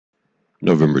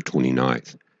November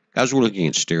 29th. Guys, we're looking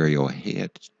at stereo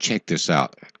ahead. Check this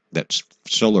out. That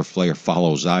solar flare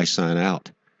follows ISON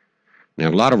out. Now,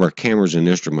 a lot of our cameras and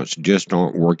instruments just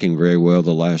aren't working very well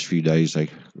the last few days. They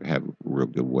have a real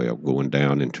good way of going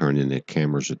down and turning the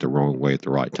cameras at the wrong way at the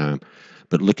right time.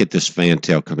 But look at this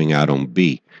fantail coming out on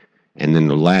B. And then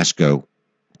the last go,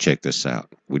 check this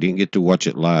out. We didn't get to watch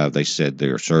it live. They said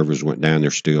their servers went down.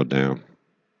 They're still down.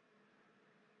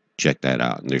 Check that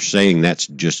out. And they're saying that's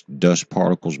just dust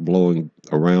particles blowing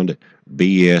around it.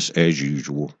 BS as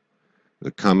usual. The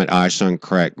Comet ISON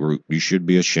crack group, you should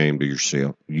be ashamed of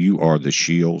yourself. You are the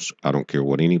shields. I don't care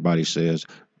what anybody says.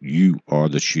 You are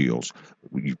the shields.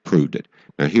 You proved it.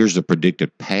 Now here's the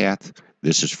predicted path.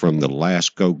 This is from the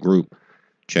last go group.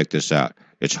 Check this out.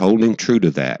 It's holding true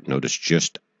to that. Notice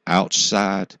just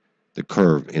outside the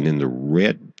curve and in the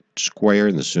red square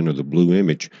in the center of the blue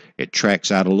image, it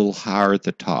tracks out a little higher at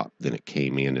the top than it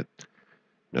came in at.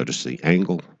 Notice the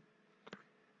angle.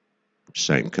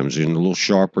 Same, comes in a little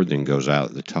sharper, then goes out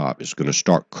at the top. It's going to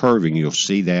start curving. You'll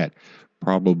see that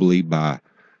probably by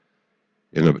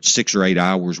in about 6 or 8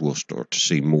 hours, we'll start to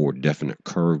see more definite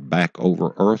curve back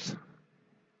over Earth.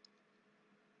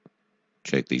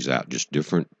 Check these out, just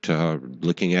different,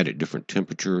 looking at it, different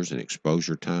temperatures and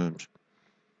exposure times.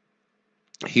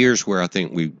 Here's where I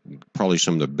think we probably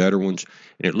some of the better ones,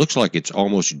 and it looks like it's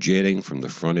almost jetting from the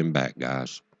front and back,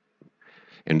 guys.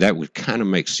 And that would kind of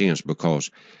make sense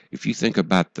because if you think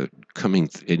about the coming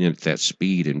in at that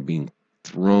speed and being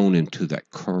thrown into that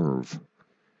curve,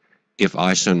 if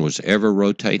ISON was ever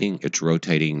rotating, it's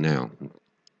rotating now.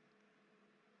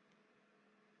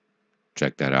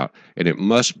 Check that out. And it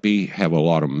must be have a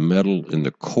lot of metal in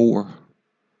the core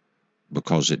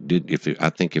because it did. I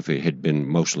think if it had been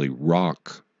mostly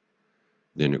rock,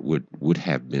 then it would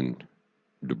have been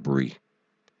debris.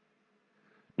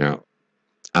 Now,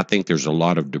 I think there's a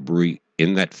lot of debris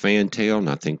in that fantail, and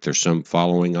I think there's some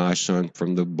following ISON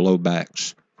from the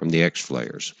blowbacks from the X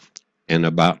flares, and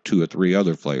about 2 or 3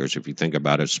 other flares, if you think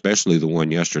about it, especially the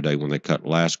one yesterday when they cut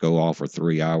LASCO off for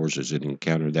 3 hours as it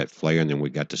encountered that flare, and then we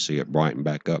got to see it brighten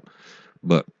back up.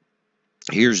 But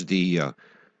here's the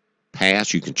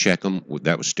pass. You can check them.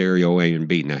 That was stereo A and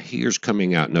B. Now here's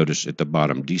coming out, notice at the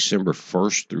bottom, December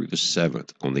 1st through the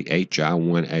 7th on the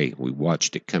HI-1A. We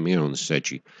watched it come in on the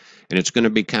Sechi. And it's going to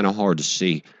be kind of hard to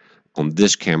see on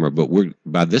this camera, but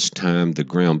by this time the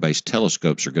ground-based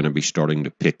telescopes are going to be starting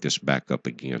to pick this back up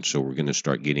again, so we're going to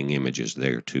start getting images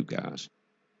there too, guys.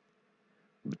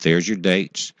 But there's your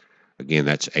dates. Again,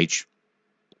 that's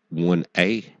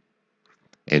H1A,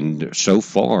 and so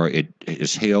far it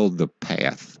has held the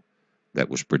path that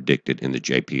was predicted in the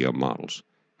JPL models.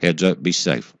 Heads up, be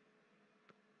safe.